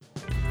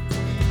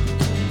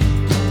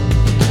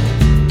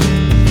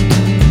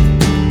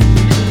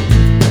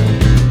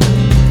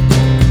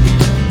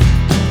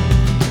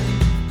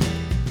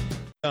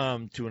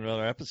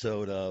another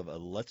episode of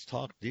Let's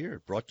Talk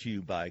Deer, brought to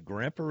you by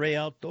Grandpa Ray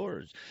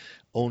Outdoors,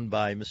 owned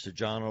by Mr.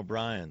 John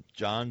O'Brien.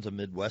 John's a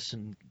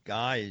Midwestern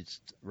guy. He's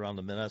around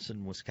the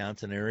Madison,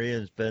 Wisconsin area.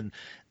 He's been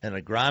an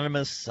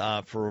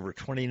agronomist for over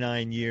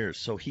 29 years.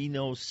 So he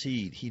knows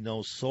seed, he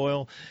knows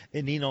soil,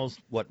 and he knows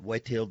what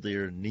white-tailed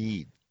deer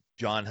need.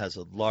 John has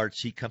a large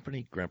seed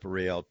company, Grandpa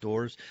Ray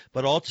Outdoors,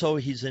 but also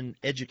he's in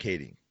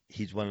educating.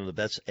 He's one of the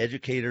best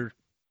educators,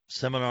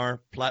 seminar,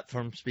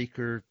 platform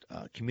speaker,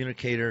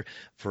 communicator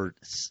for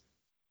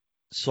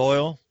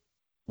soil,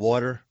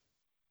 water,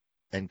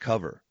 and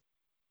cover.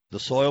 The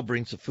soil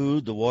brings the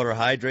food, the water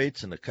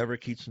hydrates, and the cover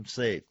keeps them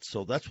safe.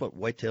 So that's what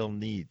whitetail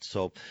needs.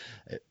 So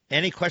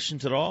any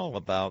questions at all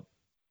about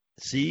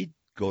seed,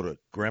 go to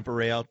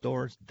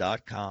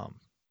grandparayoutdoors.com.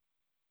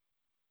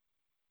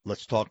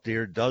 Let's Talk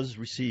Deer does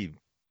receive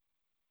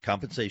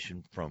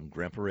compensation from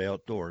Grandpa Ray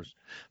Outdoors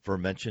for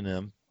mentioning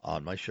them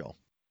on my show.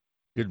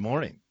 Good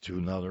morning to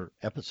another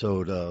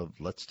episode of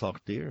Let's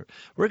Talk Deer.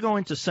 We're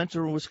going to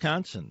central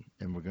Wisconsin,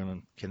 and we're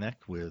going to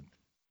connect with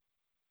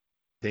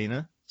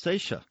Dana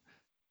Sacia.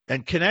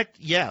 And connect,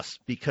 yes,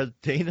 because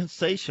Dana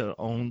Sacia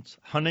owns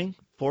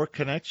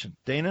Hunting4Connections.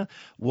 Dana,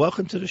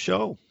 welcome to the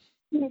show.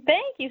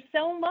 Thank you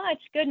so much.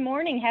 Good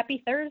morning.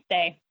 Happy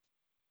Thursday.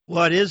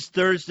 Well, it is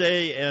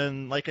Thursday,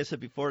 and like I said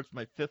before, it's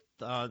my fifth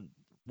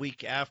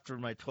week after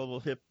my total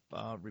hip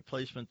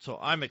replacement, so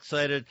I'm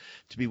excited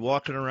to be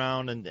walking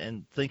around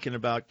and thinking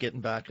about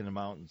getting back in the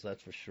mountains,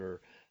 that's for sure.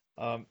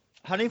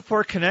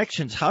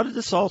 Hunting4Connections, how did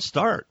this all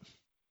start?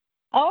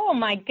 Oh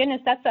my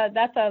goodness, that's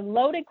a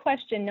loaded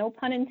question, no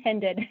pun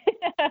intended.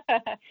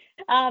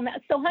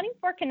 So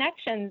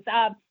Hunting4Connections,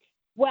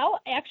 well,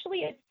 actually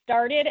it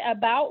started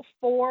about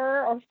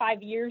 4 or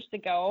 5 years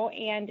ago,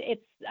 and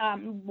it's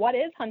what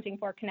is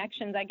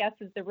Hunting4Connections, I guess,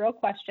 is the real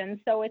question.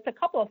 So it's a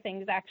couple of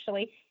things,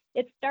 actually.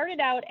 It started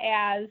out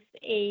as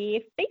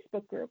a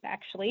Facebook group,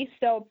 actually.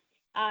 So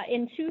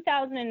in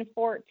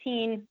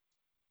 2014,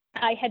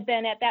 I had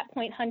been at that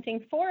point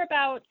hunting for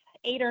about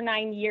 8 or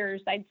 9 years,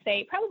 I'd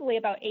say, probably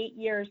about 8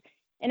 years.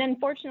 And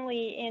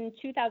unfortunately, in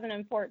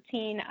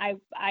 2014,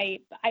 I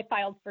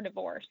filed for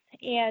divorce.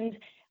 And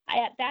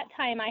at that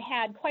time, I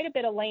had quite a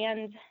bit of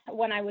land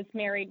when I was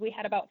married. We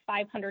had about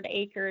 500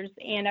 acres,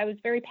 and I was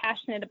very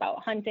passionate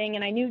about hunting.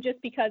 And I knew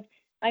just because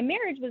my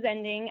marriage was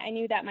ending, I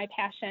knew that my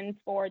passion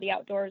for the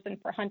outdoors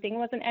and for hunting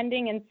wasn't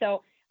ending. And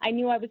so I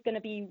knew I was going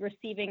to be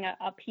receiving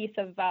a piece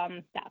of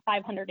that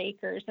 500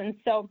 acres. And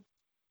so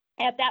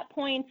at that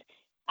point,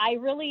 I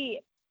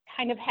really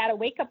kind of had a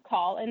wake-up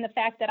call in the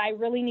fact that I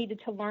really needed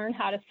to learn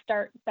how to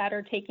start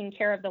better taking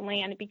care of the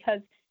land,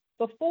 because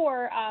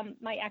before,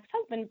 my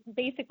ex-husband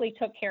basically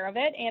took care of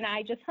it and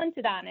I just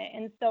hunted on it.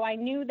 And so I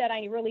knew that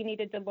I really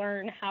needed to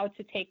learn how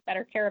to take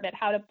better care of it,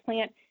 how to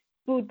plant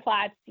food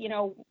plots,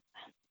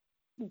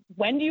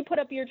 when do you put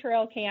up your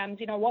trail cams?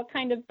 What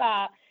kind of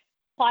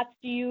plots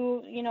do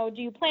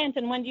you plant,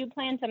 and when do you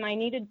plant them? I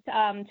needed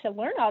to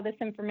learn all this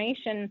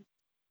information.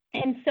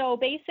 And so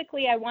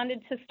basically I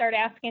wanted to start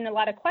asking a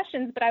lot of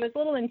questions, but I was a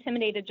little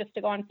intimidated just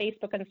to go on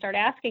Facebook and start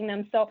asking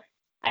them. So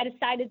I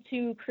decided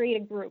to create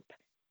a group,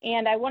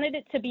 and I wanted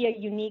it to be a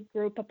unique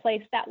group, a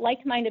place that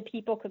like-minded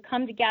people could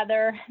come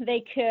together.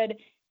 They could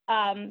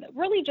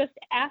really just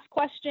ask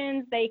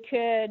questions. They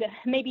could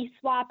maybe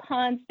swap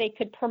hunts. They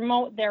could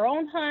promote their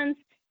own hunts.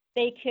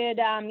 They could,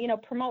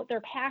 promote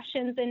their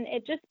passions, and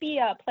it just be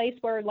a place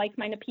where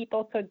like-minded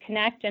people could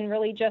connect and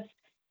really just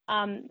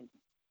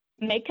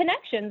make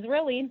connections,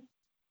 really.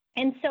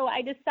 And so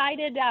I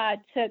decided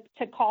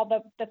to call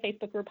the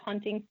Facebook group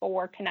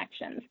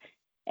Hunting4Connections.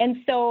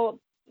 And so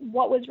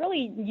what was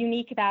really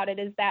unique about it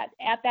is that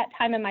at that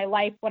time in my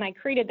life when I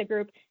created the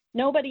group,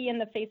 nobody in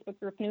the Facebook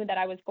group knew that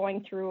I was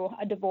going through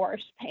a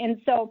divorce.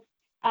 And so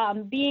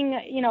being,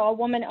 a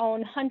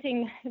woman-owned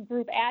hunting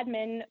group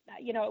admin,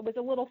 it was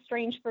a little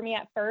strange for me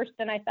at first,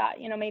 and I thought,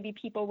 maybe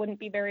people wouldn't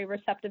be very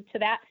receptive to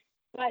that.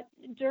 But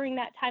during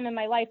that time in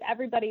my life,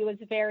 everybody was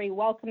very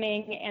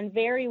welcoming and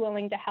very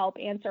willing to help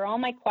answer all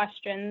my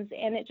questions,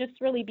 and it just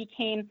really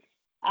became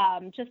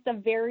just a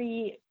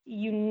very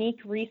unique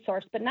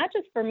resource, but not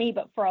just for me,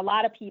 but for a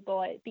lot of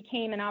people. It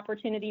became an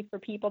opportunity for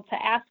people to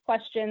ask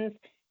questions,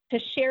 to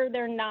share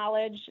their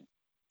knowledge,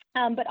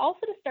 but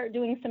also to start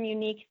doing some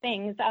unique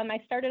things. I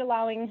started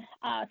allowing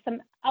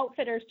some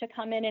outfitters to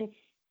come in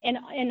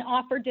and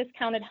offer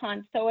discounted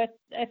hunts. So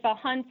if a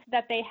hunt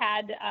that they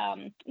had,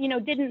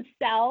 didn't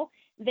sell,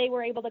 they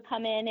were able to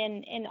come in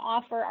and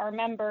offer our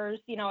members,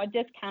 a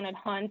discounted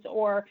hunt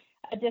or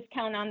a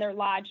discount on their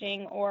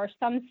lodging or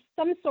some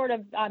sort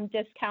of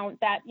discount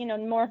that,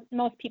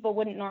 most people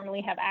wouldn't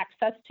normally have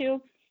access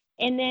to.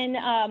 And then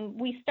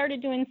we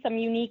started doing some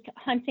unique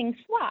hunting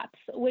swaps,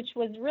 which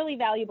was really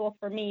valuable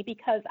for me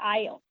because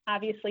I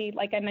obviously,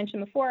 like I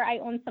mentioned before, I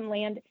own some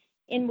land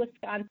in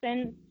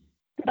Wisconsin,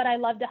 but I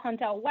love to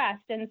hunt out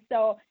west. And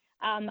so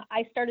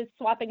I started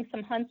swapping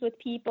some hunts with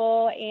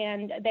people,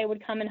 and they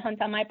would come and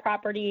hunt on my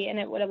property, and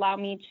it would allow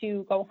me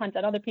to go hunt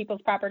on other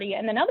people's property.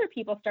 And then other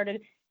people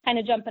started kind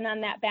of jumping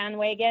on that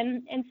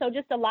bandwagon. And so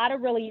just a lot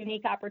of really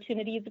unique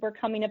opportunities were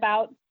coming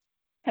about.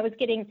 I was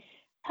getting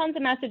tons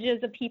of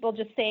messages of people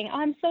just saying, oh,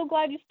 I'm so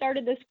glad you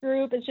started this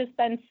group. It's just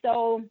been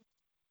so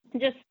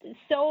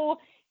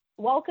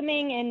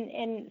welcoming,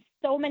 and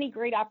so many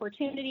great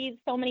opportunities,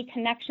 so many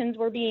connections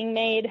were being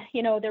made.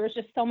 There was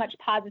just so much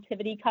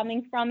positivity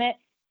coming from it.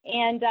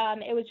 And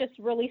it was just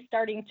really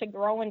starting to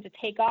grow and to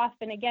take off.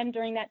 And again,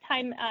 during that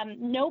time,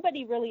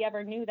 nobody really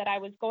ever knew that I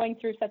was going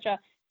through such a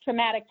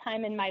traumatic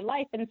time in my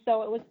life. And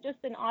so it was just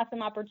an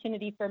awesome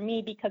opportunity for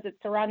me, because it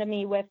surrounded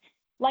me with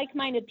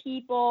like-minded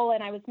people,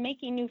 and I was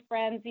making new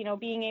friends,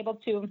 being able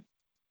to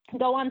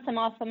go on some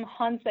awesome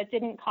hunts that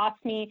didn't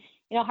cost me,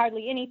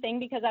 hardly anything,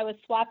 because I was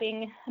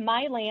swapping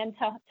my land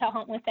to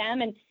hunt with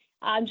them. And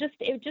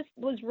it just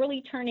was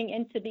really turning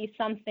into be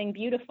something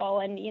beautiful.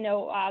 And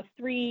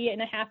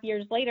 3.5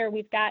 years later,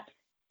 we've got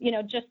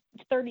just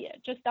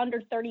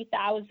under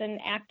 30,000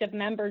 active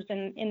members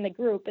in the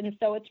group, and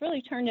so it's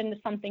really turned into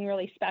something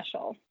really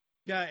special.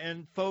 Yeah,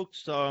 and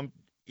folks,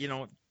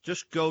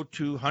 just go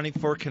to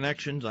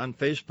Hunting4Connections on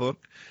Facebook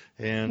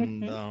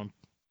and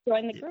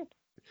join the group.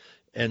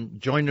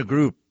 And join the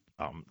group.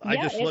 I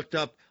just looked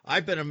up.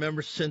 I've been a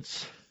member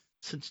since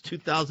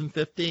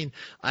 2015.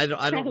 I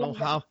don't know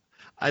how.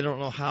 I don't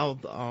know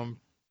how.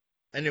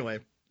 Anyway,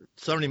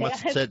 somebody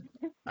must have said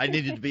I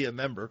needed to be a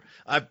member.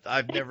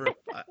 I've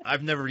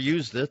never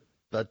used it,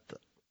 but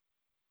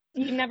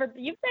you've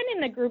been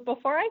in the group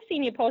before. I've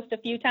seen you post a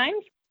few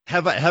times.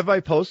 Have I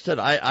posted?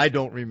 I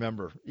don't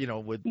remember.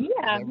 It's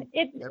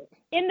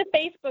in the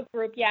Facebook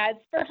group. Yeah,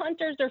 it's for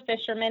hunters or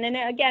fishermen, and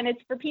again,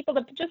 it's for people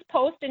to just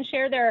post and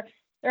share their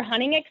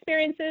hunting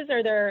experiences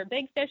or their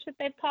big fish that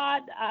they've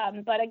caught.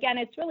 But again,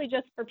 it's really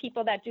just for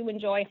people that do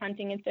enjoy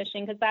hunting and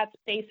fishing, because that's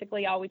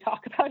basically all we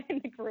talk about in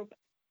the group.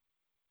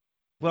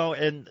 Well,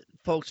 and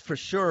folks, for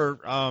sure,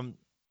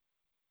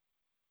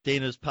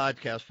 Dana's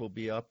podcast will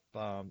be up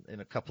in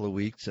a couple of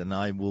weeks, and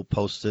I will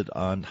post it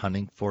on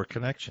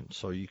Hunting4Connections,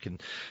 so you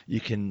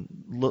can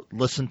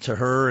listen to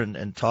her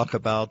and talk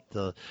about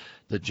the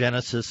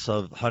genesis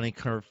of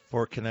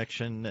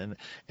Hunting4Connection,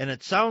 and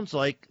it sounds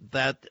like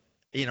that.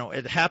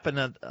 It happened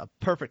at a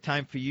perfect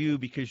time for you,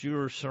 because you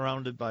were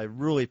surrounded by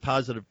really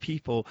positive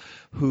people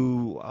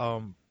who,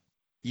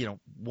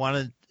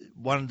 wanted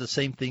the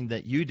same thing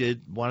that you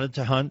did, wanted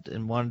to hunt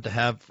and wanted to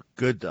have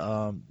good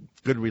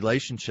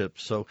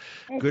relationships. So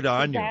good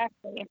on you.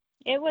 Exactly.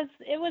 It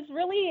was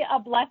really a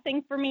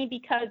blessing for me,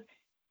 because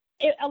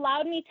it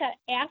allowed me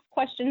to ask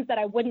questions that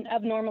I wouldn't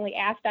have normally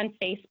asked on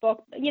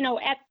Facebook,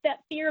 at that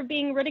fear of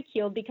being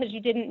ridiculed because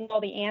you didn't know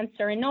the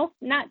answer. And no,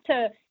 not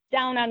to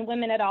down on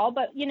women at all,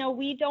 but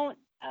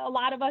a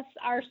lot of us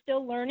are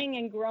still learning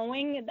and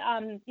growing,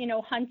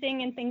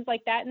 hunting and things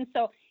like that. And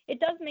so it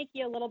does make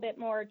you a little bit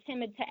more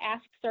timid to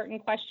ask certain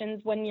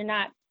questions when you're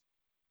not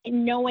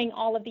knowing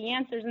all of the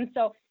answers. And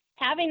so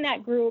having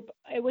that group,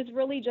 it was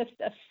really just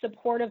a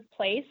supportive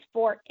place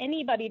for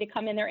anybody to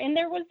come in there. And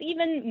there was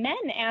even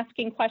men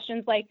asking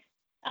questions like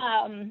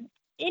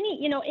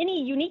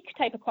any unique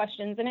type of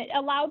questions. And it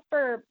allowed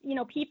for,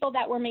 people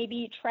that were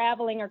maybe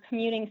traveling or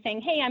commuting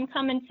saying, hey, I'm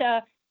coming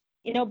to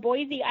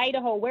Boise,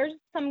 Idaho, where's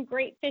some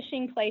great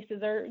fishing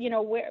places, or,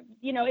 where,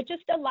 it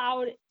just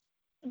allowed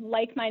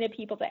like-minded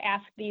people to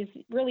ask these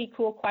really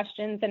cool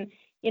questions and,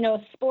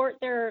 sport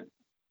their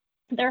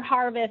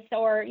harvest,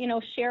 or,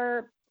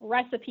 share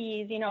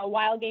recipes,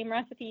 wild game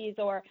recipes,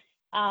 or,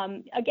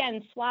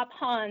 again, swap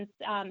hunts.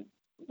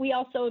 We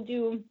also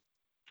do,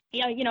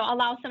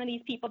 allow some of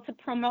these people to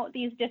promote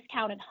these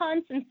discounted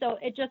hunts. And so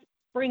it just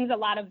brings a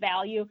lot of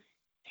value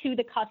to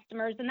the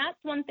customers. And that's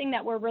one thing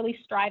that we're really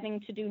striving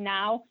to do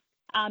now.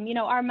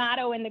 Our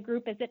motto in the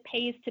group is it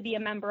pays to be a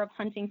member of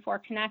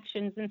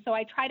Hunting4Connections. And so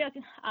I try to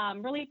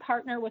really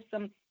partner with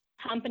some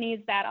companies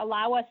that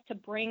allow us to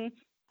bring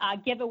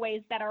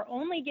giveaways that are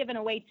only given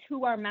away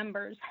to our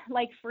members.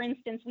 Like, for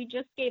instance, we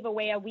just gave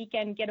away a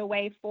weekend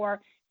getaway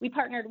we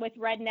partnered with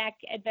Redneck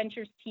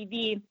Adventures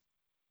TV,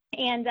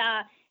 and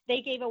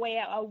they gave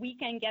away a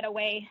weekend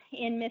getaway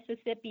in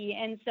Mississippi.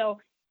 And so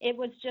it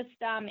was just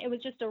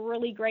a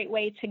really great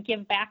way to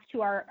give back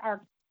to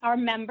our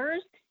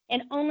members.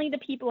 And only the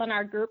people in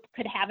our group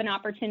could have an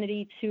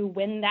opportunity to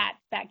win that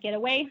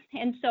getaway.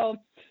 And so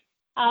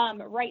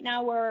right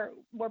now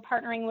we're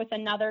partnering with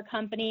another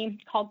company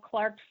called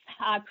Clark's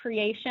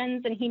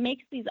Creations, and he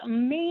makes these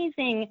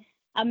amazing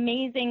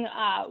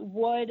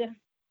wood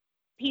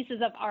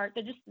pieces of art.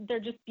 They're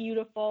just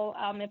beautiful.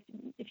 If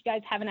you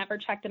guys haven't ever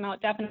checked them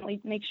out,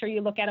 definitely make sure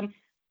you look at them.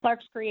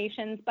 Clark's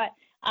Creations. But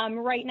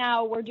right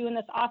now we're doing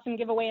this awesome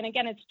giveaway, and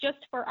again, it's just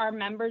for our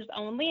members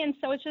only. And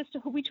so it's just,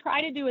 we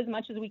try to do as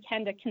much as we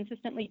can to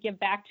consistently give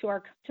back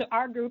to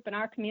our group and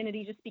our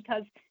community, just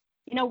because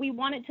we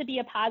want it to be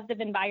a positive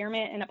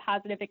environment and a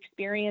positive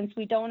experience.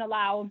 We don't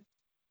allow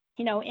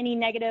any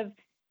negative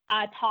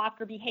talk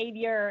or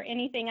behavior or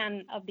anything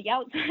of the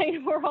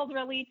outside world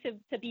really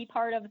to be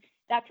part of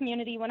that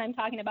community. When I'm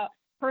talking about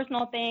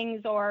personal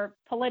things or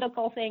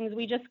political things,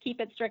 we just keep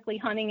it strictly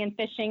hunting and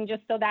fishing,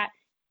 just so that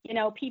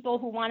people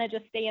who want to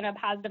just stay in a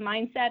positive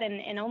mindset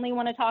and only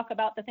want to talk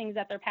about the things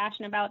that they're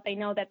passionate about, they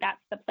know that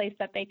that's the place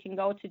that they can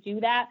go to do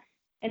that.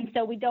 And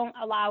so we don't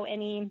allow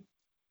any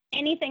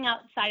anything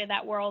outside of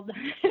that world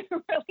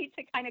really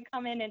to kind of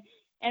come in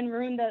and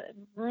ruin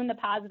the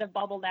positive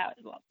bubble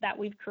that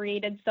we've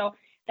created. So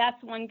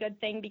that's one good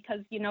thing, because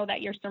you know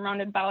that you're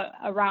surrounded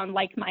around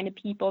like-minded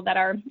people that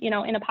are, you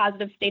know, in a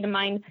positive state of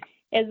mind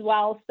as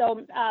well.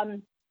 So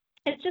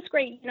it's just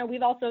great. You know,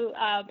 we've also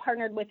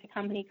partnered with a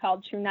company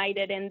called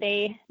TrueNighted, and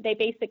they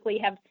basically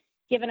have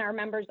given our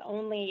members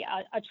only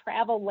a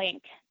travel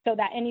link, so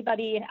that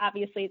anybody,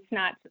 obviously it's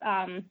not,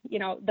 you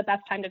know, the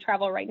best time to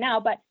travel right now,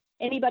 but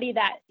anybody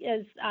that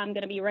is going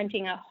to be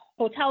renting a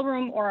hotel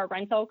room or a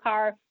rental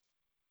car,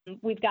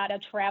 we've got a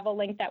travel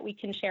link that we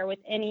can share with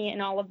any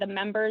and all of the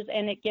members,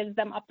 and it gives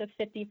them up to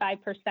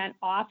 55%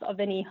 off of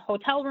any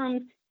hotel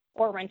rooms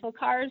or rental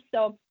cars.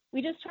 So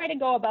we just try to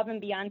go above and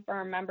beyond for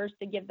our members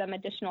to give them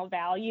additional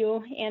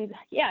value. And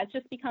yeah, it's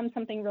just become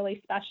something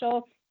really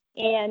special.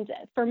 And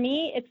for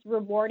me, it's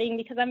rewarding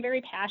because I'm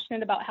very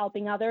passionate about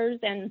helping others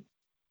and,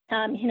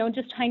 you know,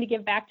 just trying to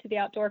give back to the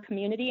outdoor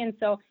community. And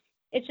so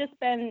it's just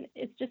been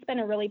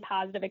a really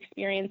positive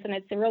experience, and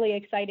it's really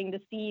exciting to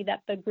see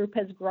that the group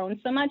has grown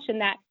so much,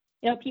 and that,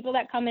 you know, people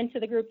that come into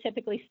the group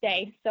typically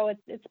stay. So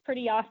it's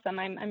pretty awesome.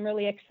 I'm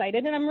really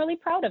excited, and I'm really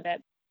proud of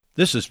it.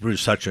 This is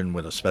Bruce Hutchin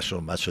with a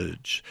special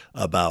message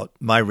about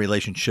my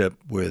relationship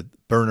with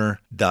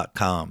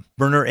Burner.com.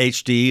 Burner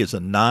HD is a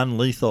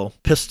non-lethal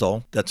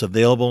pistol that's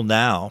available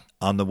now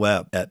on the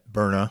web at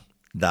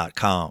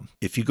Burner.com.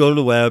 If you go to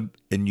the web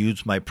and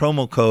use my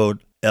promo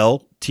code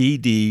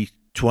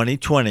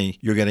LTD2020,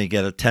 you're going to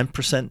get a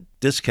 10%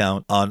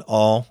 discount on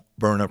all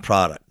Burner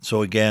product.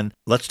 So again,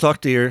 Let's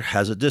Talk Deer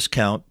has a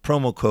discount,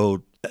 promo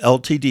code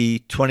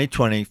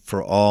LTD2020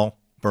 for all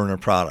Burner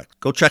product.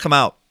 Go check them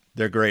out.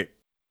 They're great.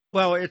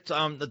 Well, it's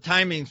the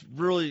timing's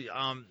really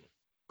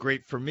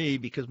great for me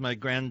because my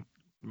grandkids,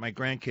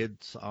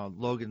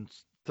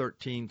 Logan's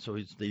 13, so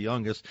he's the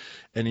youngest,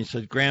 and he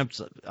said,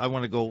 Gramps, I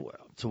want to go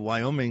to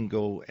Wyoming,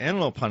 go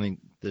antelope hunting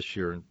this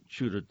year and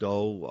shoot a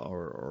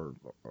doe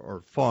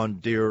or fawn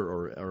deer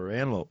or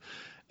antelope.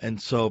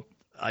 And so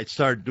I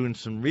started doing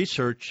some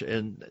research,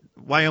 and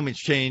Wyoming's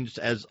changed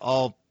as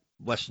all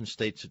Western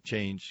states have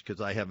changed,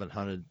 because I haven't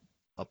hunted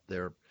up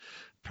there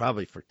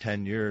probably for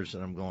 10 years,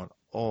 and I'm going,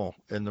 oh,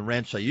 and the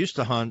ranch I used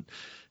to hunt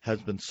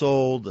has been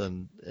sold,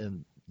 and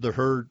the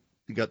herd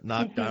got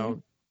knocked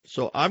down.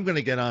 So I'm going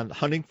to get on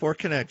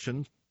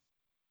Hunting4Connections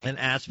and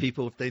ask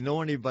people if they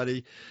know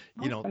anybody,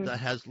 you know,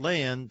 that has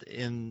land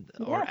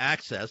or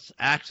access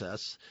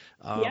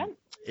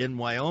in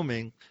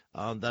Wyoming,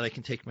 that I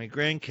can take my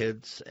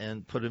grandkids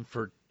and put in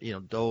for, you know,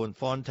 doe and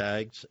fawn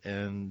tags,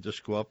 and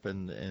just go up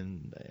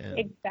and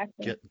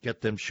exactly. get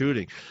them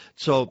shooting.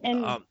 So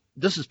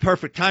this is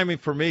perfect timing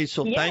for me.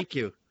 So thank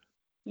you.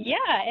 Yeah,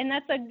 and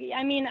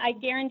I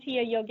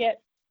guarantee you'll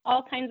get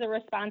all kinds of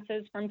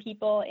responses from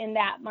people in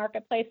that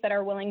marketplace that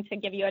are willing to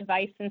give you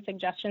advice and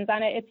suggestions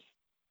on it.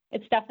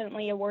 It's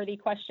definitely a worthy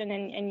question,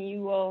 and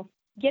you will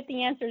get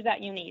the answers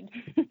that you need.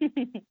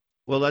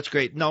 Well, that's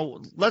great. Now,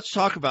 let's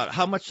talk about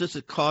how much does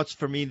it cost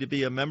for me to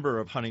be a member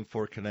of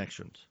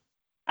Hunting4Connections?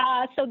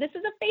 So this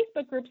is a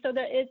Facebook group, so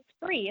that it's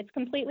free. It's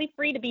completely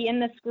free to be in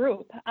this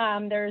group.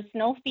 There's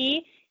no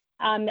fee.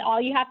 All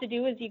you have to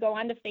do is you go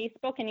onto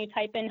Facebook and you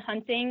type in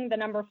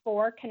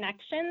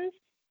Hunting4Connections,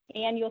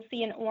 and you'll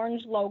see an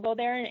orange logo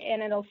there,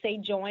 and it'll say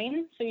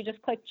join. So you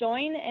just click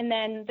join, and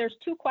then there's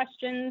 2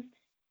 questions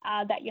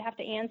that you have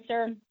to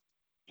answer.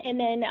 And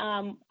then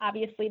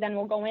obviously then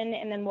we'll go in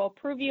and then we'll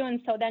approve you.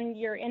 And so then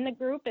you're in the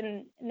group,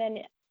 and then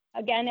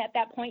again, at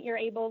that point, you're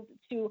able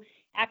to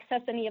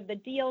access any of the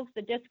deals,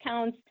 the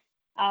discounts,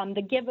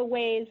 the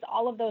giveaways,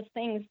 all of those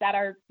things that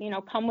are, you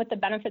know, come with the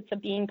benefits of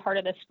being part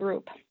of this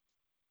group.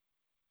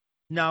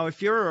 Now,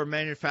 if you're a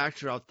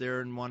manufacturer out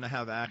there and want to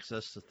have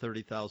access to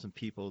 30,000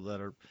 people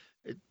that are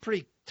a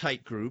pretty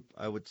tight group,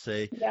 I would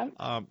say,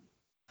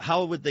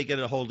 how would they get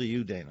a hold of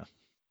you, Dana?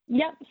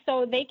 Yep.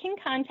 So they can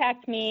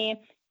contact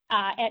me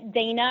at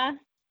Dana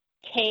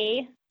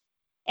K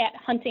at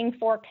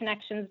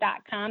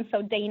hunting4connections.com.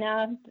 So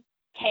Dana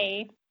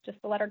K,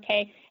 just the letter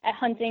K, at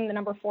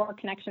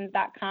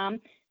hunting4connections.com.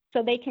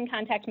 So they can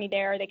contact me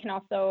there. They can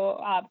also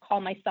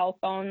call my cell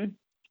phone,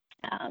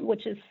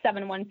 which is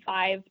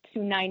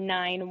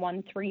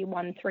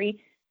 715-299-1313.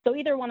 So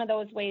either one of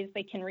those ways,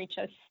 they can reach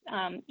us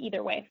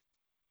either way.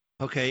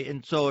 Okay,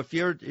 and so if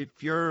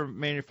you're a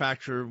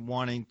manufacturer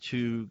wanting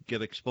to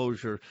get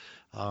exposure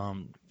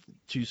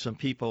to some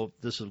people,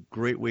 this is a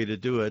great way to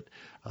do it.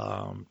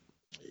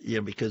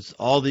 Because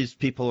all these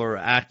people are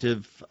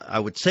active. I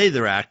would say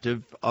they're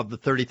active. Of the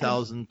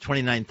 30,000,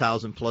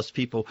 29,000 plus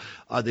people,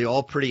 are they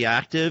all pretty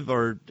active,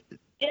 or?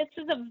 This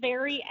is a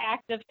very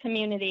active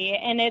community,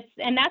 and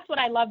that's what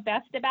I love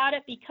best about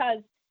it,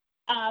 because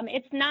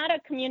it's not a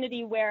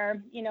community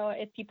where, you know,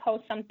 if you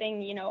post something,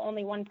 you know,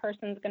 only one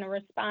person's going to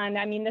respond.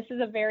 I mean, this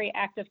is a very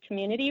active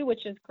community,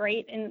 which is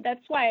great, and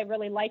that's why I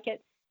really like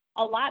it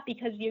a lot,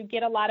 because you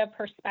get a lot of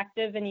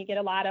perspective and you get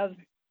a lot of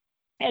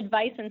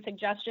advice and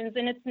suggestions,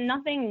 and it's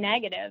nothing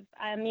negative.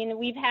 I mean,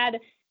 we've had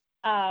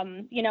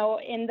In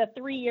the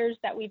 3 years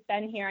that we've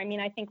been here, I mean,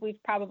 I think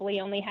we've probably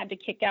only had to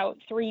kick out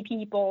 3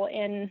 people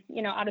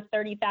out of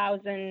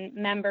 30,000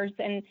 members.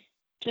 And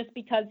just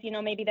because,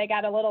 maybe they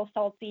got a little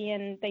salty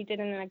and they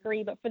didn't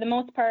agree. But for the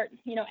most part,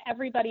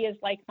 everybody is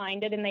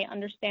like-minded and they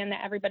understand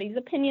that everybody's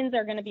opinions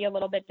are going to be a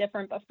little bit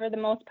different. But for the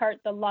most part,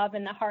 the love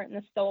and the heart and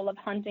the soul of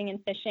hunting and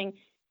fishing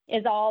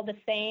is all the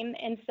same.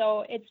 And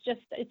so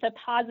it's a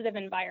positive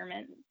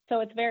environment. So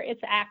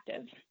it's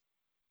active.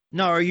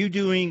 Now, are you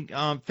doing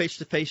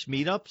face-to-face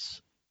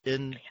meetups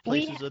in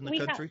places in the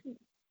country?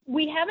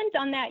 We haven't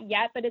done that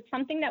yet, but it's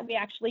something that we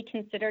actually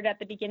considered at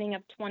the beginning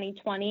of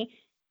 2020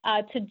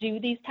 to do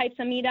these types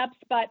of meetups.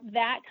 But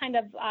that kind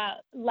of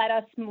led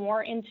us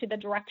more into the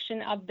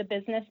direction of the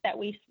business that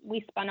we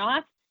spun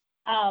off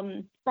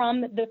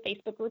from the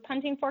Facebook group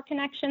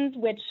Hunting4Connections,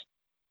 which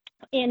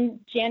in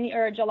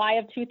July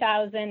of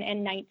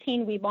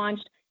 2019, we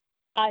launched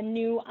a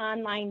new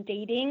online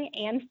dating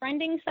and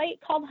friending site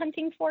called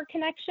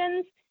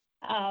Hunting4Connections.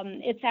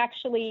 It's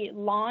actually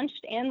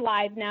launched and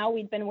live now.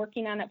 We've been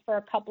working on it for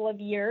a couple of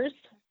years.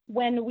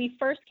 When we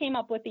first came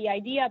up with the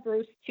idea,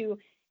 Bruce, to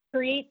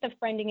create the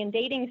friending and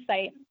dating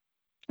site,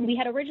 we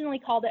had originally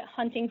called it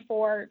Hunting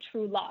for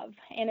True Love,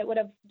 and it would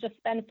have just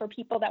been for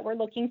people that were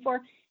looking for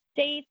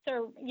dates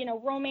or,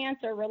 romance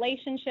or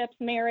relationships,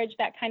 marriage,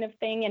 that kind of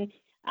thing. And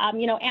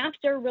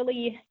after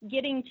really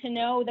getting to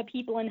know the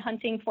people in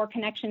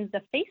Hunting4Connections,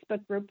 the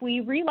Facebook group, we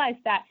realized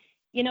that,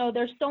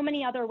 there's so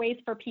many other ways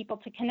for people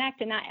to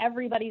connect and not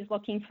everybody's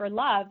looking for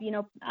love.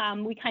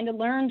 We kind of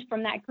learned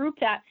from that group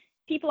that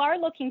people are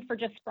looking for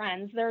just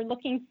friends. They're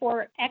looking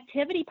for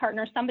activity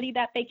partners, somebody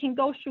that they can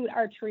go shoot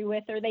archery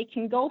with or they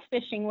can go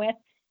fishing with.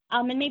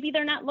 And maybe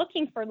they're not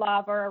looking for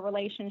love or a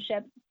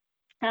relationship.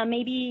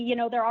 Maybe,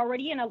 they're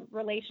already in a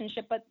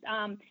relationship, but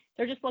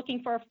they're just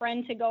looking for a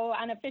friend to go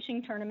on a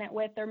fishing tournament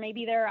with, or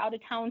maybe they're out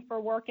of town for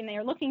work and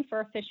they're looking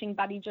for a fishing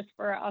buddy just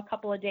for a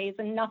couple of days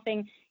and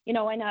nothing, in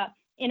a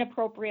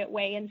inappropriate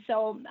way. And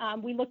so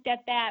we looked at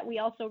that. We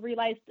also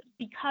realized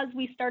because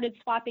we started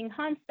swapping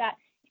hunts that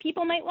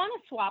people might want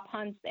to swap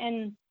hunts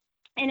and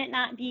it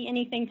not be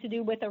anything to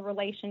do with a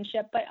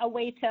relationship, but a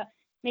way to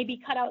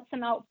maybe cut out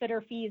some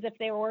outfitter fees if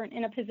they weren't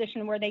in a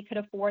position where they could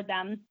afford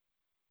them.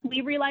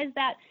 We realized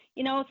that,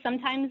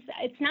 sometimes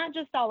it's not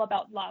just all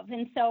about love.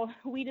 And so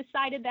we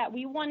decided that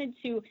we wanted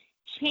to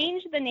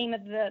change the name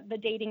of the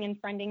dating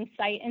and friending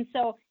site. And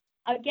so,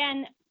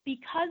 again,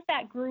 because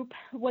that group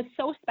was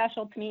so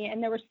special to me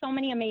and there were so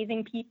many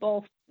amazing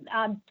people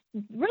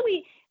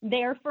really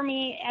there for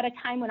me at a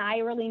time when I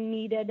really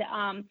needed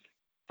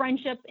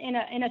friendship in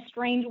a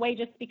strange way,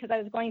 just because I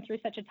was going through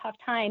such a tough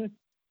time,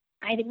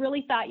 I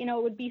really thought,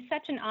 it would be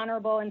such an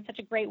honorable and such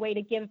a great way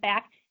to give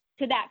back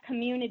to that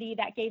community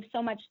that gave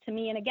so much to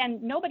me. And again,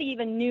 nobody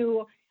even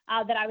knew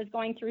that I was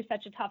going through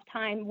such a tough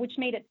time, which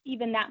made it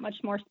even that much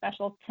more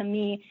special to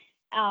me.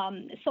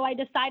 So I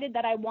decided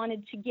that I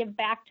wanted to give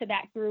back to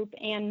that group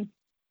and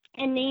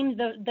name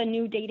the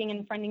new dating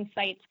and friending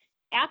site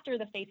after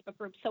the Facebook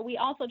group. So we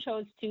also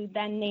chose to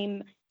then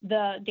name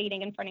the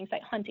dating and friending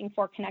site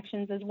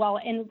Hunting4Connections as well.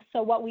 And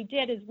so what we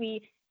did is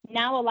we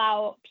now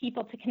allow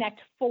people to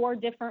connect 4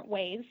 different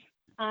ways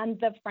on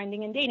the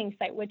friending and dating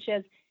site, which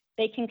is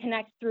they can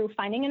connect through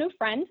finding a new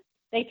friend,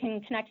 they can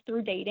connect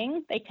through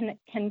dating, they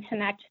can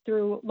connect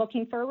through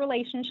looking for a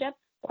relationship,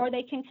 or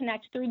they can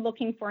connect through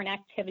looking for an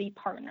activity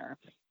partner.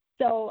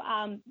 So,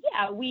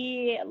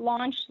 we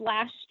launched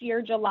last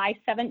year, July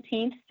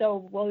 17th.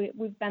 So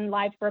we've been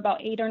live for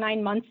about 8 or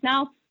 9 months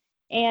now,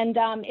 and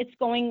it's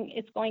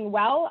going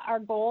well. Our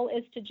goal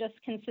is to just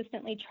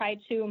consistently try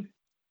to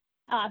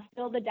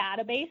fill the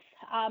database.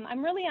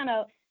 I'm really on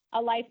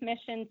a life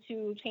mission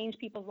to change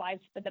people's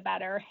lives for the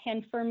better.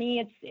 And for me,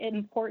 it's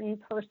important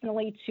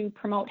personally to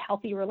promote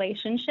healthy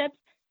relationships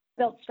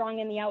built strong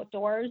in the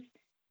outdoors.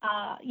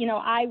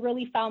 I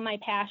really found my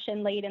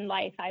passion late in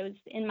life. I was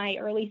in my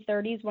early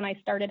 30s when I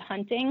started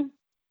hunting,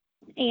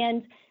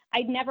 and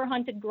I'd never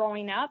hunted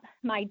growing up.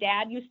 My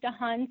dad used to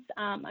hunt.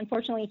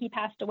 Unfortunately, he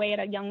passed away at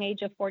a young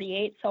age of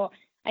 48, so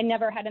I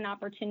never had an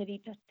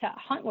opportunity to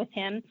hunt with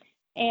him.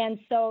 And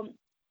so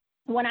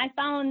when I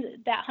found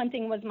that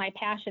hunting was my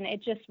passion,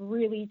 it just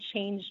really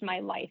changed my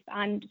life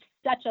on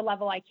such a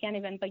level I can't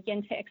even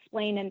begin to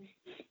explain. And,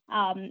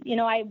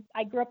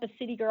 I grew up a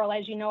city girl.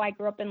 As you know, I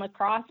grew up in La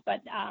Crosse,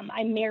 but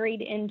I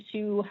married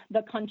into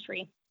the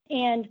country.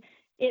 And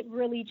it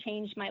really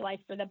changed my life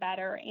for the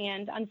better.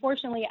 And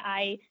unfortunately,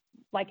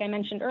 like I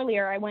mentioned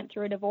earlier, I went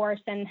through a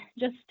divorce, and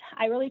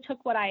I really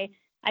took what I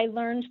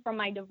learned from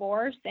my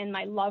divorce and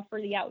my love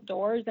for the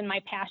outdoors and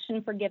my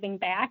passion for giving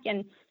back.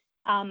 And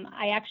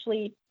I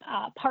actually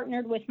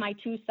partnered with my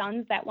 2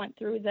 sons that went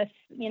through this,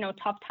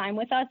 tough time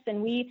with us.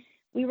 And we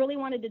really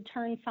wanted to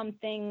turn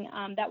something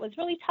that was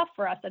really tough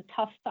for us, a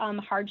tough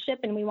hardship.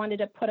 And we wanted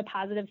to put a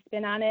positive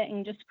spin on it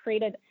and just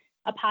create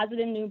a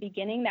positive new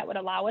beginning that would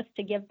allow us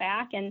to give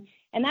back. And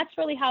that's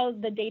really how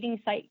the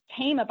dating site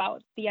came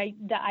about, the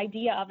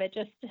idea of it.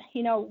 Just,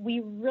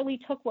 we really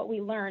took what we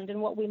learned.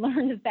 And what we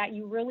learned is that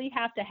you really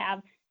have to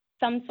have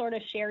some sort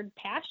of shared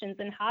passions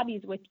and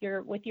hobbies with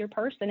your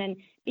person, and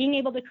being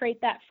able to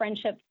create that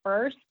friendship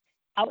first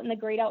out in the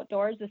great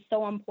outdoors is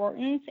so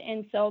important.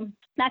 And so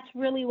that's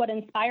really what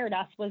inspired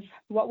us, was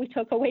what we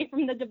took away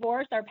from the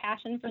divorce, our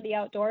passion for the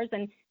outdoors,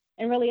 and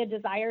really a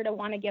desire to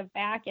want to give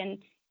back and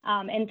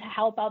to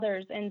help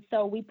others. And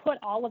so we put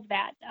all of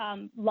that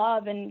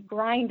love and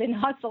grind and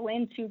hustle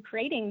into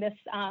creating this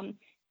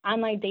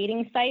online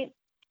dating site.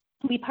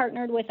 We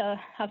partnered with a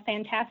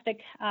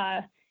fantastic,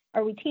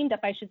 or we teamed up,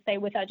 I should say,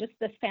 with just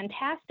this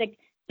fantastic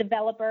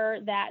developer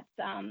that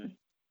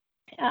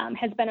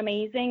has been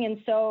amazing.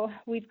 And so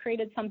we've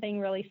created something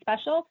really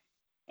special.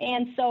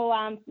 And so,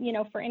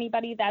 for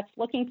anybody that's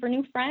looking for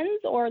new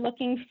friends or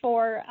looking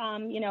for,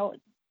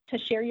 to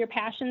share your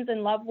passions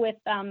and love with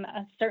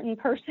a certain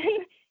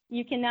person,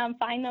 you can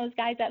find those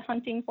guys at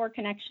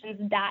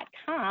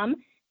hunting4connections.com,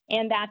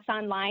 and that's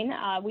online.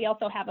 We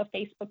also have a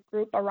Facebook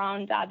group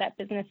around that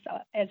business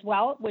as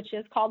well, which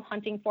is called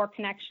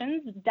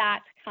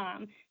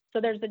hunting4connections.com.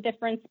 So there's a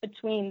difference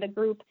between the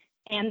group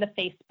and the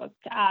Facebook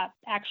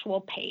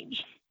actual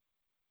page.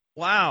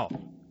 Wow.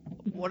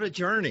 What a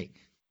journey.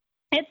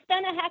 It's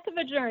been a heck of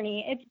a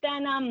journey. It's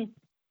been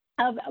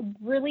a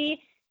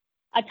really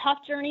a tough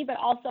journey, but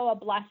also a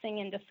blessing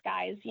in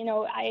disguise.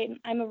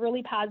 I'm a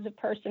really positive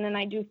person, and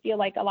I do feel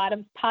like a lot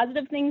of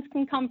positive things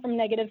can come from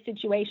negative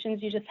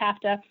situations. You just have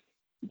to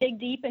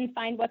dig deep and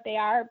find what they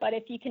are. But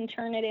if you can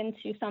turn it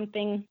into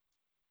something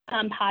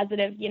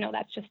positive,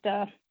 that's just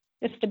a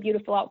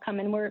beautiful outcome.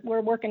 And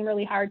we're working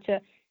really hard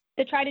to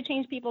try to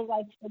change people's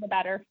lives for the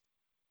better.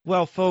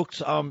 Well,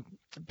 folks,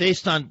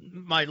 based on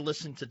my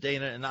listening to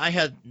Dana, and I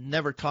had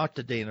never talked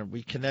to Dana.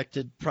 We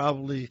connected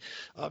probably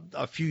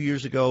a few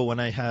years ago when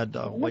I had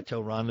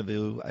Whitetail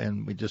Rendezvous,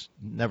 and we just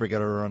never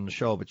got her on the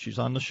show. But she's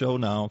on the show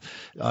now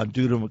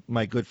due to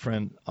my good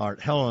friend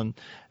Art Helen,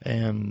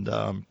 and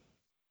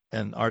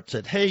Art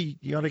said, hey,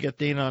 you ought to get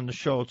Dana on the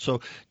show.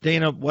 So,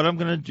 Dana, what I'm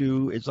going to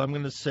do is I'm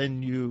going to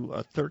send you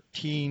a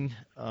 13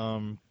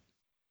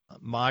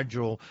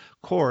 module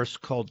course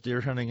called Deer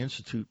Hunting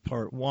Institute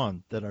Part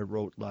 1 that I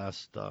wrote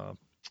last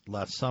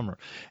summer.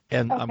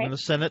 And Okay. I'm going to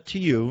send it to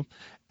you,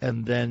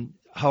 and then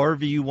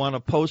however you want to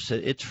post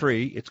it, it's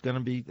free. It's going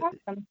to be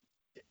Awesome.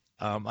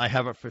 I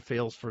have it for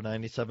sales for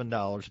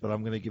 $97, but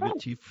I'm going to give it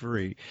to you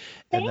free.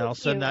 Thank And then I'll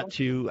send you. that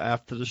to you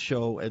after the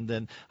show. And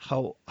then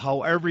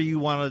however you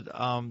want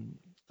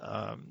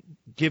to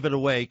give it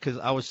away, because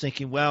I was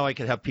thinking, well, I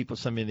could have people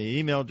send me the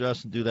email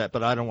address and do that,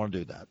 but I don't want to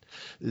do that.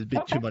 It'd be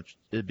too much.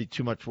 It'd be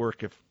too much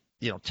work if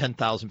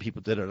 10,000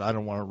 people did it. I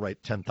don't want to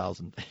write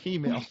 10,000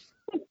 emails.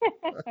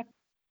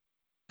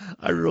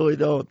 I really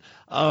don't.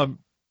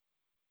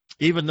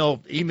 Even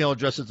though email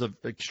addresses are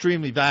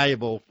extremely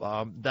valuable,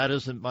 that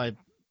isn't my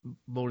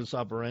modus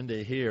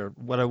operandi here.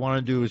 What I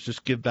want to do is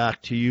just give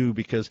back to you,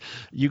 because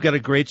you got a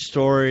great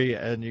story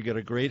and you got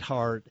a great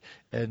heart,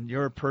 and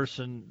you're a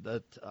person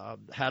that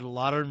had a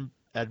lot of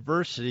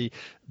adversity,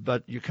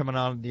 but you're coming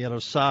out on the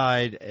other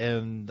side.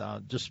 And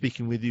just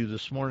speaking with you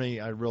this morning,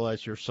 I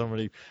realize you're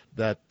somebody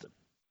that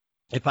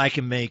if I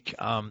can make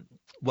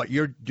what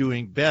you're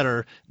doing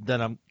better, then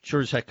I'm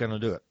sure as heck going to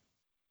do it.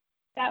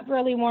 That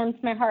really warms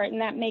my heart,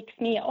 and that makes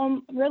me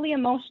really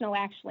emotional,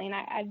 actually, and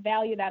I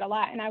value that a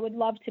lot, and I would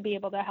love to be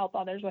able to help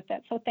others with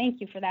it. So thank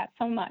you for that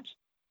so much.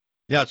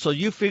 Yeah, so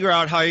you figure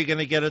out how you're going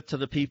to get it to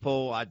the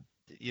people.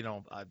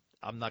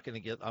 I'm not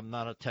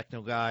a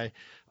techno guy.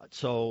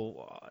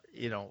 So,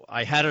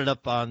 I had it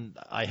up on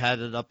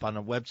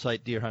a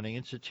website, Deer Hunting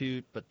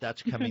Institute, but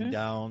that's coming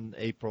down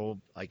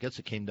April. I guess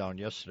it came down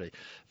yesterday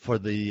for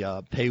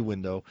the pay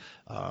window.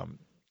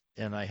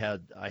 And I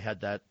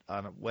had that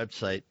on a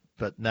website.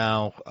 But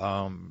now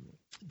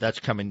that's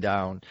coming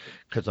down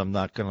because I'm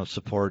not going to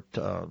support.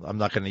 I'm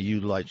not going to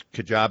utilize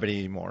Kajabi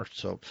anymore.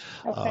 So,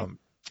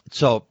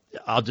 so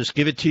I'll just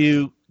give it to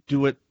you.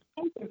 Do it.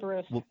 Thank you,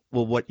 Bruce.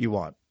 Well, what you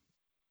want.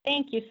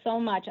 Thank you so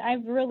much. I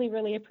really,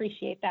 really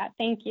appreciate that.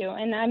 Thank you.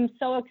 And I'm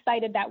so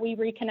excited that we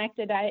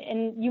reconnected.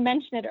 And you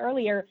mentioned it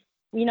earlier.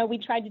 We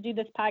tried to do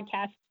this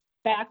podcast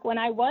back when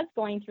I was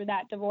going through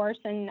that divorce,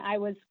 and I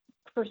was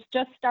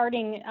just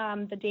starting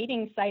the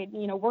dating site,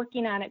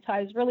 working on it. So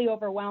I was really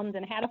overwhelmed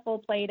and had a full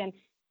plate. And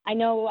I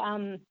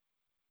know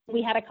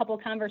we had a couple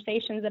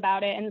conversations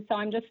about it. And so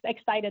I'm just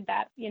excited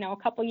that, a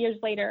couple years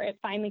later, it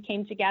finally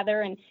came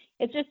together. And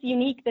it's just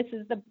unique. This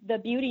is the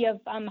beauty of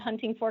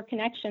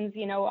Hunting4Connections,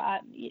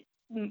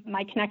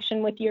 my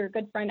connection with your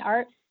good friend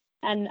Art.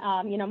 And,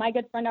 my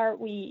good friend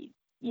Art, we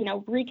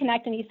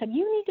reconnect, and he said,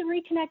 you need to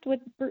connect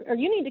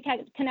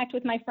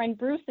with my friend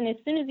Bruce. And as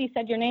soon as he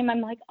said your name,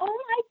 I'm like, oh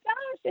my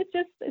gosh,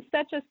 it's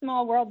such a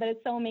small world that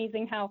it's so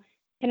amazing how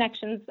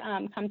connections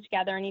come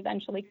together and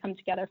eventually come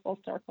together full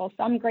circle.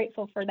 So I'm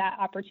grateful for that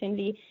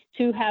opportunity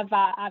to have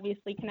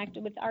obviously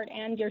connected with Art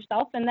and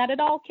yourself, and that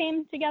it all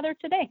came together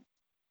today.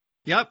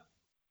 Yep.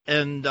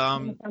 And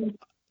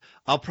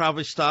I'll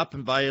probably stop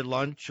and buy you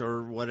lunch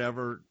or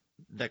whatever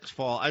next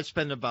fall. I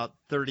spend about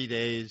 30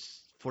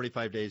 days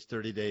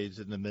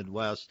in the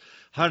Midwest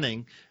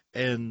hunting,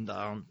 and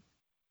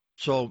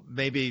So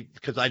maybe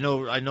because I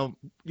know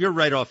you're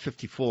right off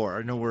 54.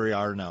 I know where you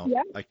are now.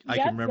 Yep. I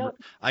Yep. can remember.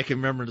 I can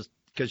remember this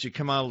because you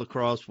come out of La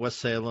Crosse, West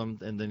Salem,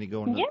 and then you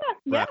go into Yeah.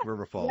 Yeah. Black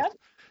River Falls. Yep.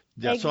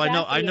 Yeah. So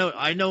Exactly.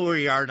 I know where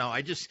you are now.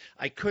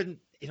 I couldn't.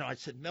 I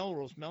said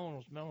Melrose,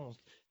 Melrose, Melrose.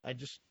 I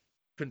just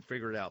couldn't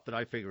figure it out, but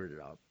I figured it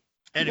out.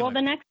 Well, Anyway,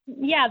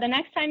 the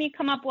next time you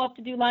come up, we'll have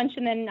to do lunch,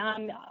 and then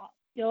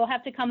you'll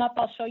have to come up.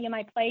 I'll show you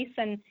my place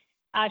and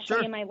show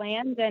sure. you my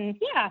land. And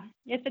yeah,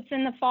 if it's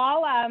in the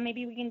fall,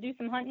 maybe we can do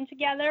some hunting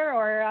together,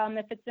 or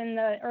if it's in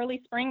the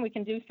early spring, we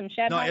can do some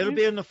shed No, hunting. it'll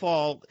be in the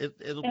fall.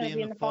 It'll be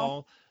It'll in the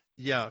fall.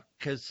 Yeah,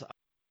 because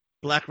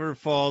Black River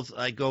Falls,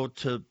 I go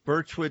to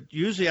Birchwood.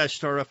 Usually I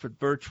start off with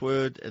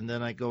Birchwood, and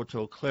then I go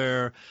to Eau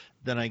Claire.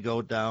 Then I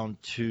go down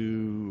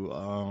to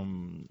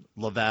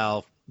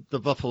Laval, the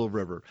Buffalo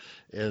River.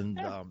 And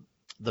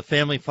the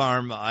family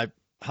farm, I've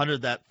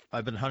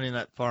been hunting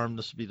that farm.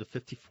 This will be the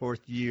 54th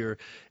year.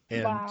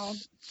 And Wow.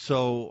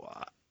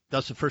 so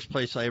that's the first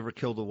place I ever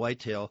killed a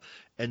whitetail.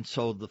 And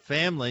so the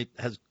family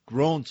has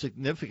grown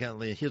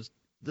significantly.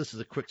 This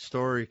is a quick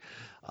story.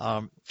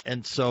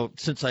 And so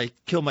since I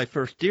killed my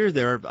first deer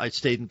there, I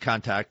stayed in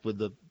contact with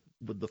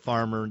the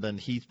farmer, and then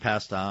he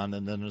passed on,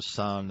 and then his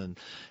son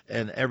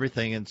and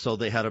everything. And so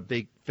they had a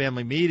big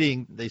family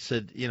meeting. They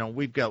said,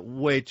 we've got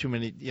way too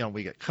many,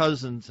 we got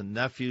cousins and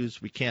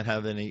nephews. We can't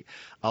have any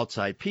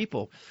outside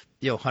people,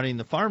 hunting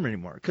the farm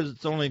anymore because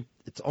it's only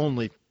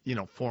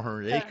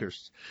 400 Sure.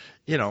 acres,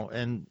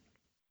 and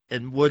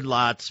wood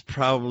lots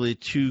probably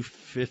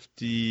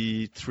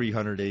 250,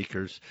 300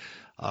 acres.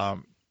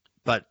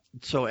 But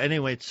so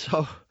anyway,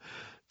 so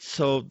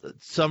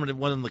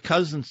one of the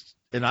cousins,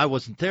 and I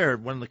wasn't there,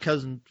 one of the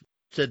cousins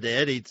said to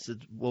Eddie,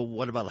 said, well,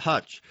 what about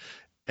Hutch?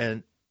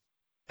 And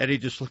Eddie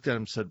just looked at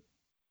him and said,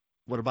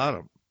 what about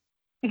him?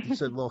 He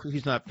said, well,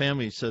 he's not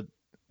family. He said,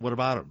 what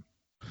about him?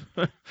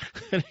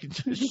 And he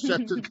just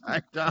shut the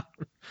guy down.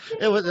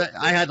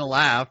 I had to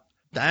laugh.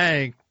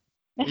 Dang.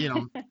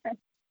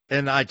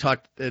 And I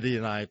talked, Eddie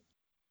and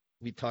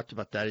we talked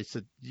about that. He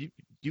said,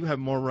 you have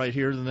more right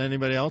here than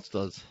anybody else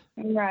does.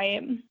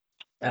 Right. And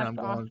That's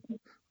awesome.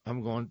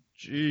 I'm going,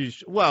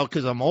 geez. Well,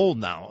 because I'm old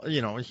now.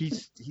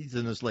 He's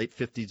in his late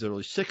 50s,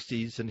 early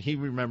 60s, and he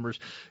remembers,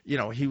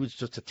 he was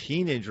just a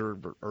teenager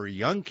or a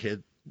young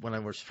kid when I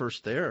was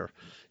first there,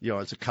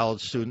 as a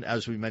college student.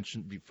 As we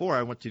mentioned before,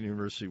 I went to the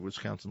University of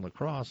Wisconsin La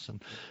Crosse,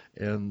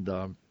 and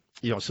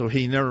so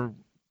he never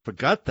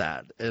forgot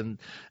that. And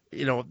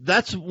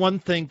that's one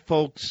thing,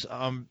 folks.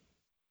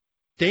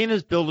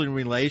 Dana's building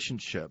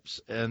relationships,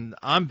 and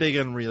I'm big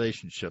on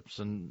relationships,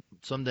 and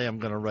someday I'm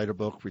going to write a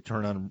book,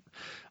 Return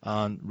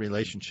on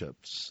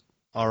Relationships,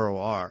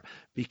 ROR,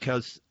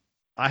 because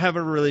I have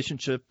a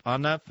relationship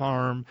on that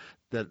farm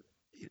that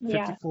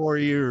 54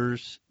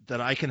 years that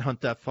I can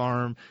hunt that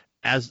farm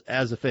as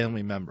a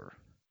family member.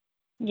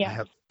 Yeah. I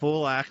have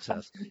full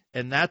access,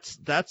 and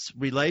that's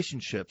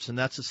relationships, and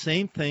that's the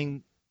same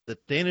thing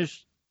that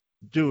Dana's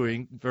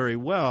doing very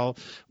well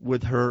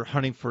with her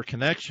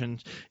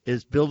Hunting4Connections,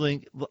 is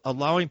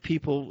allowing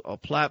people a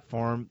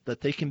platform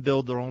that they can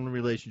build their own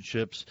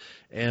relationships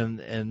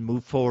and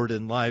move forward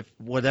in life,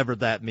 whatever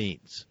that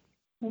means.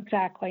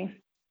 Exactly.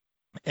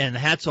 And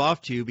hats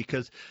off to you,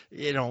 because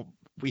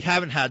we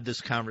haven't had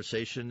this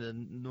conversation,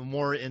 and the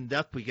more in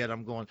depth we get,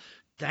 I'm going,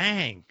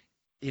 dang,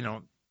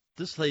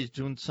 this lady's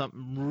doing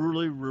something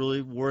really,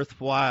 really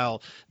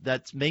worthwhile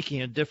that's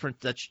making a difference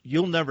that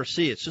you'll never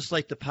see. It's just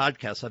like the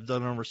podcast. I've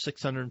done over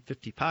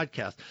 650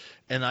 podcasts,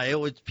 and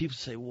people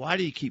say, why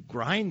do you keep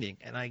grinding?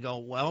 And I go,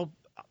 well,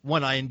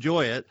 when I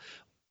enjoy it.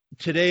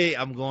 Today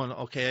I'm going,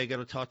 okay, I got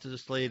to talk to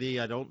this lady.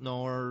 I don't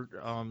know her,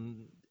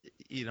 and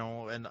we're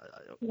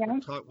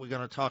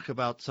going to talk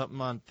about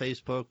something on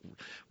Facebook.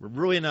 We're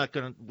really not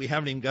going to, we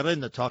haven't even got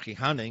into talking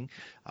hunting.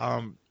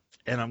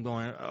 And I'm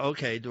going,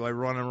 okay, do I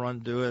run,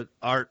 do it?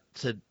 Art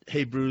said,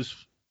 hey, Bruce.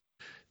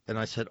 And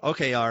I said,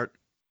 okay, Art,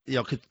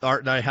 because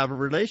Art and I have a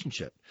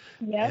relationship.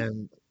 Yeah.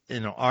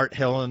 And, Art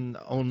Helen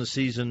owned the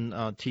season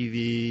on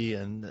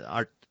TV, and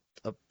Art,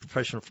 a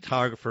professional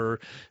photographer,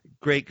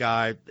 great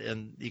guy.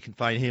 And you can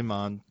find him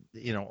on,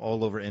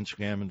 all over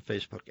Instagram and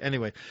Facebook.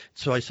 Anyway,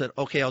 so I said,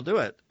 okay, I'll do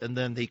it. And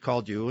then he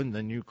called you, and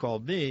then you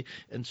called me.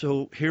 And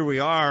so here we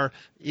are,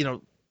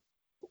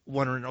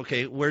 wondering,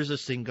 okay, where's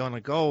this thing going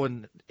to go?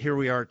 And here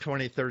we are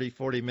 20, 30,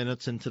 40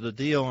 minutes into the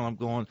deal, and I'm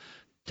going,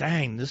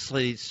 dang, this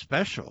lady's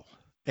special.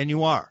 And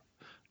you are.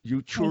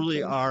 You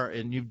truly are,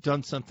 and you've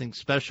done something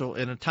special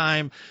in a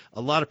time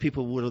a lot of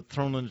people would have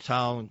thrown in the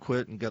towel and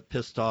quit and got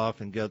pissed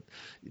off and got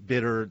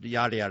bitter,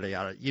 yada, yada,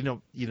 yada. You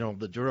know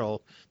the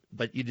drill.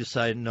 But you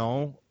decided,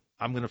 no,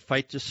 I'm going to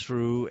fight this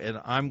through, and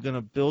I'm going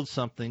to build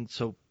something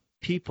so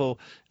people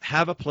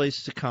have a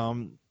place to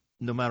come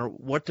no matter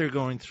what they're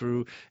going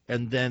through.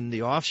 And then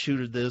the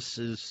offshoot of this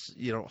is,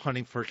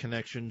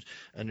 Hunting4Connections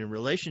and your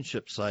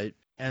relationship site.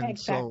 And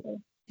so,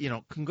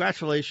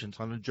 congratulations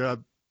on a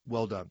job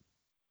well done.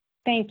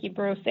 Thank you,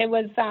 Bruce. It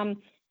was,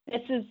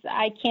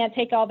 I can't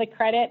take all the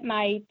credit.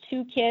 My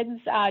two kids,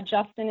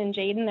 Justin and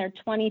Jaden, they're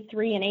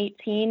 23 and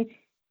 18.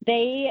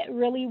 they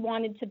really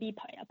wanted to be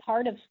a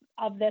part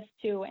of this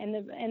too.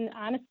 And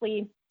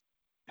honestly,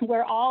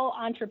 we're all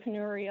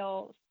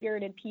entrepreneurial,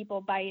 spirited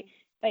people by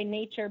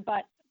nature,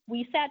 but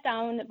we sat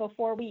down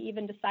before we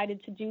even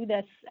decided to do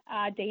this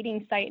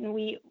dating site, and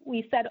we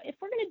said, if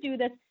we're going to do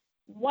this,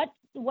 what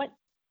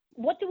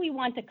do we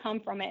want to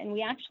come from it? And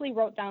we actually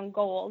wrote down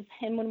goals.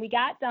 And when we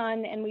got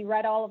done and we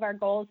read all of our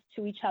goals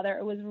to each other,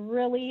 it was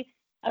really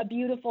a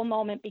beautiful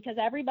moment, because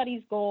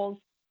everybody's goals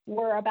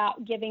were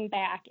about giving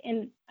back,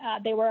 and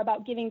they were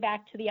about giving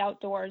back to the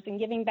outdoors and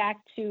giving back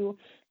to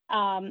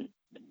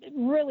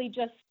really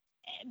just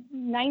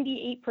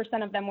 98%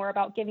 of them were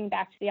about giving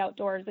back to the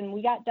outdoors. And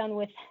we got done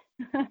with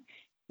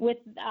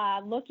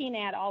looking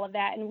at all of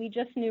that, and we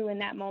just knew in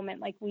that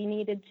moment, like, we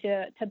needed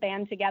to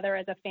band together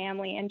as a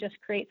family and just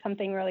create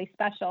something really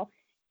special.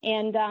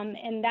 And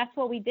that's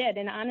what we did.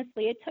 And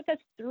honestly, it took us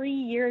 3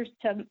 years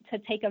to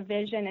take a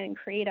vision and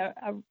create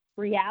a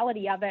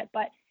reality of it.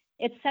 But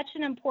it's such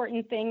an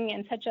important thing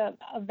and such a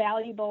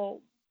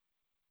valuable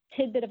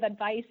tidbit of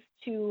advice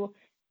to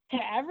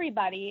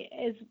everybody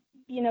is,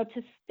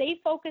 to stay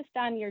focused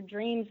on your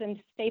dreams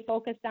and stay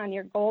focused on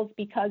your goals,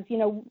 because,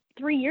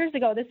 3 years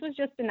ago, this was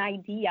just an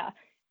idea.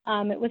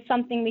 It was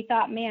something we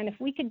thought, man, if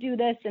we could do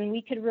this and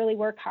we could really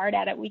work hard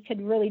at it, we could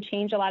really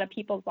change a lot of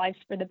people's lives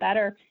for the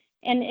better.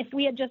 And if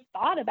we had just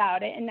thought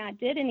about it and not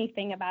did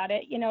anything about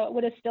it, it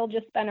would have still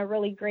just been a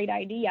really great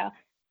idea.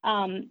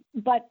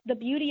 But the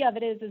beauty of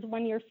it is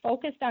when you're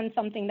focused on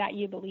something that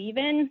you believe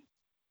in,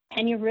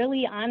 and you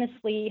really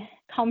honestly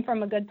come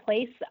from a good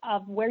place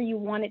of where you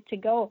want it to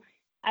go,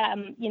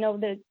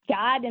 the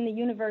God in the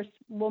universe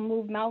will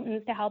move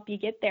mountains to help you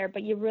get there,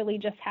 but you really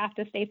just have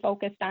to stay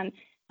focused on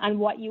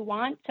what you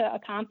want to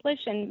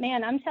accomplish. And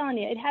man, I'm telling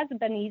you, it hasn't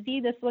been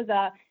easy. This was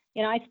I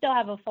still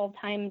have a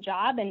full-time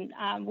job, and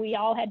we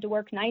all had to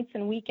work nights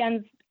and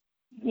weekends,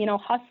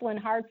 hustling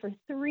hard for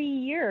 3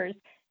 years.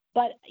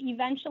 But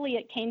eventually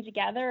it came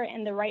together,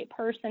 and the right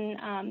person,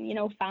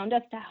 found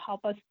us to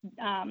help us,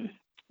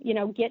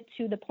 get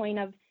to the point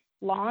of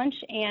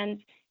launch.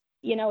 And,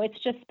 it's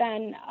just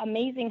been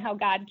amazing how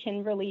God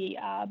can really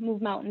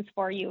move mountains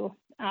for you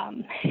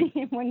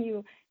when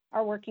you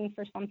are working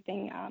for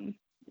something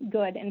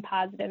good and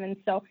positive. And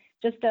so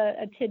just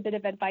a tidbit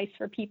of advice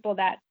for people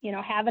that,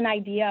 have an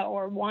idea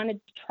or want to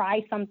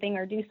try something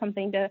or do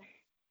something to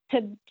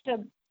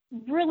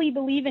really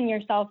believe in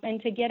yourself and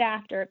to get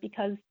after it,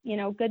 because,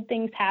 good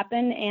things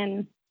happen.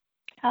 And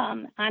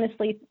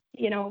honestly,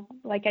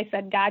 like I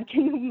said, God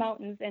can move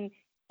mountains,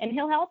 and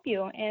he'll help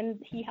you,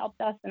 and he helped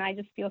us. And I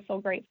just feel so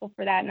grateful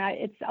for that. And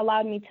it's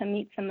allowed me to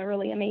meet some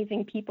really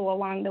amazing people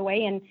along the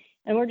way. And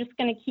we're just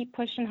going to keep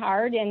pushing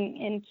hard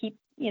and keep,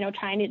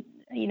 trying to,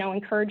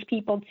 encourage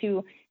people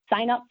to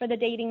sign up for the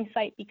dating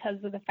site, because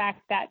of the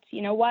fact that,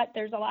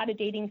 there's a lot of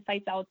dating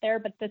sites out there,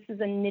 but this is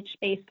a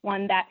niche-based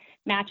one that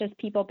matches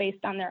people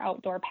based on their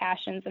outdoor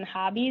passions and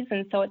hobbies.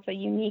 And so it's a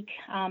unique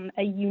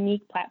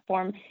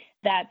platform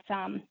that,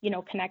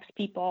 connects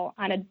people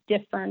on a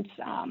different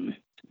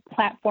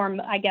platform,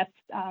 I guess,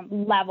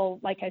 level.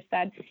 Like I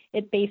said,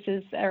 it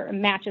bases or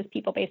matches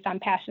people based on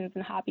passions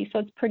and hobbies. So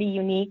it's pretty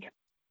unique.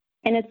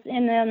 And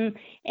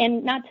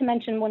and not to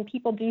mention, when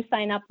people do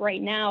sign up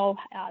right now,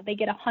 they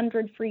get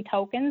 100 free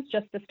tokens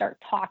just to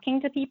start talking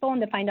to people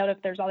and to find out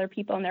if there's other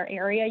people in their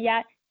area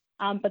yet.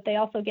 But they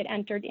also get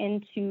entered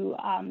into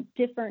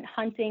different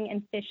hunting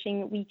and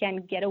fishing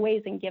weekend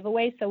getaways and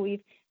giveaways. So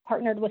we've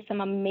partnered with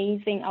some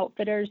amazing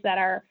outfitters that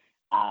are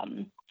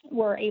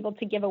we're able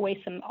to give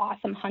away some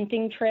awesome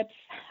hunting trips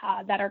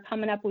that are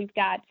coming up. We've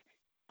got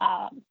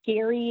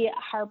Gary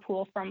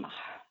Harpool from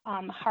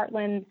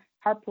Heartland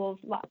Harpool's.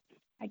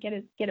 I get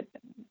it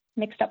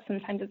mixed up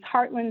sometimes. It's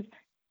Heartland's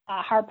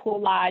Harpool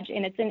Lodge,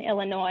 and it's in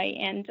Illinois.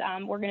 And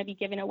we're going to be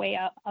giving away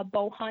a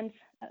bow hunt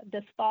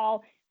this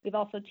fall. We've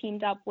also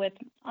teamed up with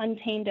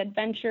Untamed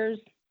Adventures.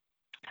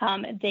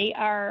 They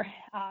are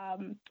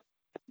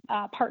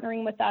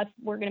partnering with us.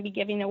 We're going to be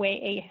giving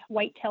away a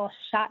whitetail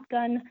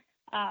shotgun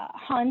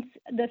hunt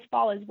this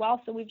fall as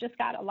well. So we've just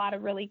got a lot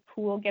of really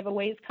cool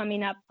giveaways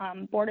coming up.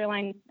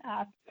 Borderline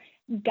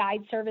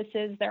Guide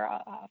Services, they're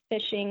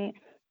fishing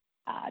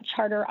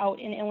charter out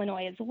in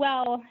Illinois as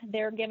well.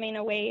 They're giving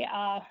away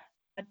a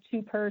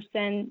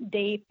 2-person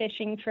day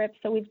fishing trip.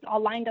 So we've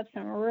lined up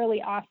some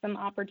really awesome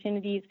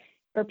opportunities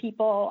for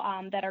people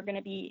that are going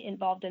to be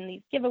involved in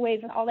these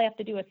giveaways. And all they have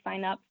to do is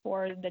sign up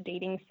for the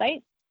dating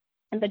site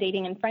and the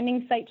dating and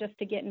friending site just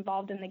to get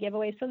involved in the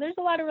giveaway. So there's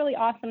a lot of really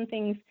awesome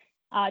things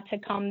to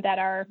come that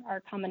are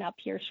coming up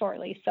here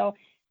shortly. So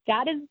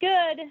God is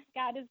good.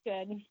 God is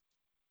good.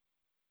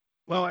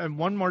 Well, and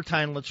one more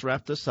time, let's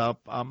wrap this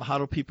up. How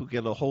do people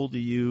get a hold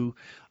of you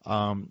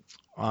on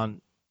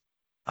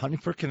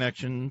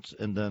Hunting4Connections,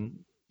 and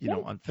then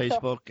on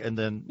Facebook, and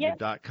then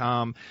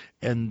 .com,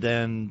 and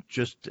then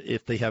just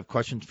if they have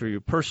questions for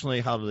you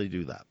personally, how do they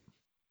do that?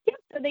 Yep.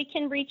 So they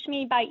can reach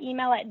me by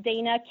email at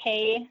Dana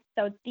K.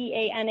 So it's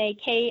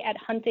DANAK at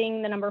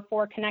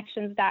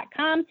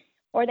hunting4connections.com,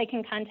 or they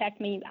can contact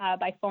me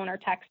by phone or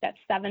text at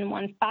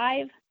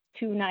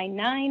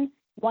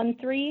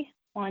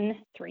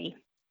 715-299-1313.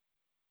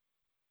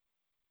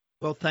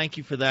 Well, thank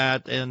you for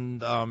that.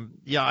 And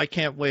yeah, I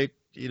can't wait,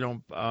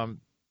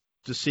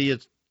 to see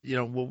it.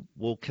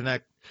 We'll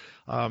connect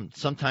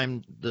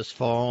sometime this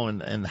fall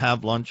and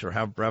have lunch or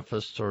have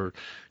breakfast or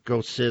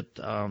go sit,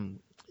 underneath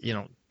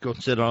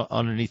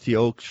the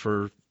oaks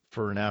for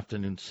an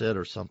afternoon sit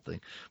or something.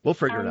 We'll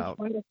figure it Sounds out.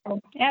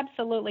 wonderful.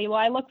 Absolutely. Well,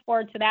 I look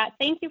forward to that.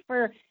 Thank you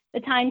for the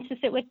time to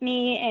sit with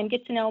me and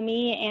get to know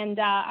me and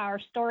our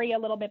story a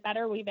little bit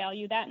better. We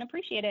value that and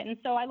appreciate it. And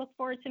so I look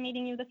forward to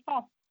meeting you this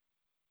fall.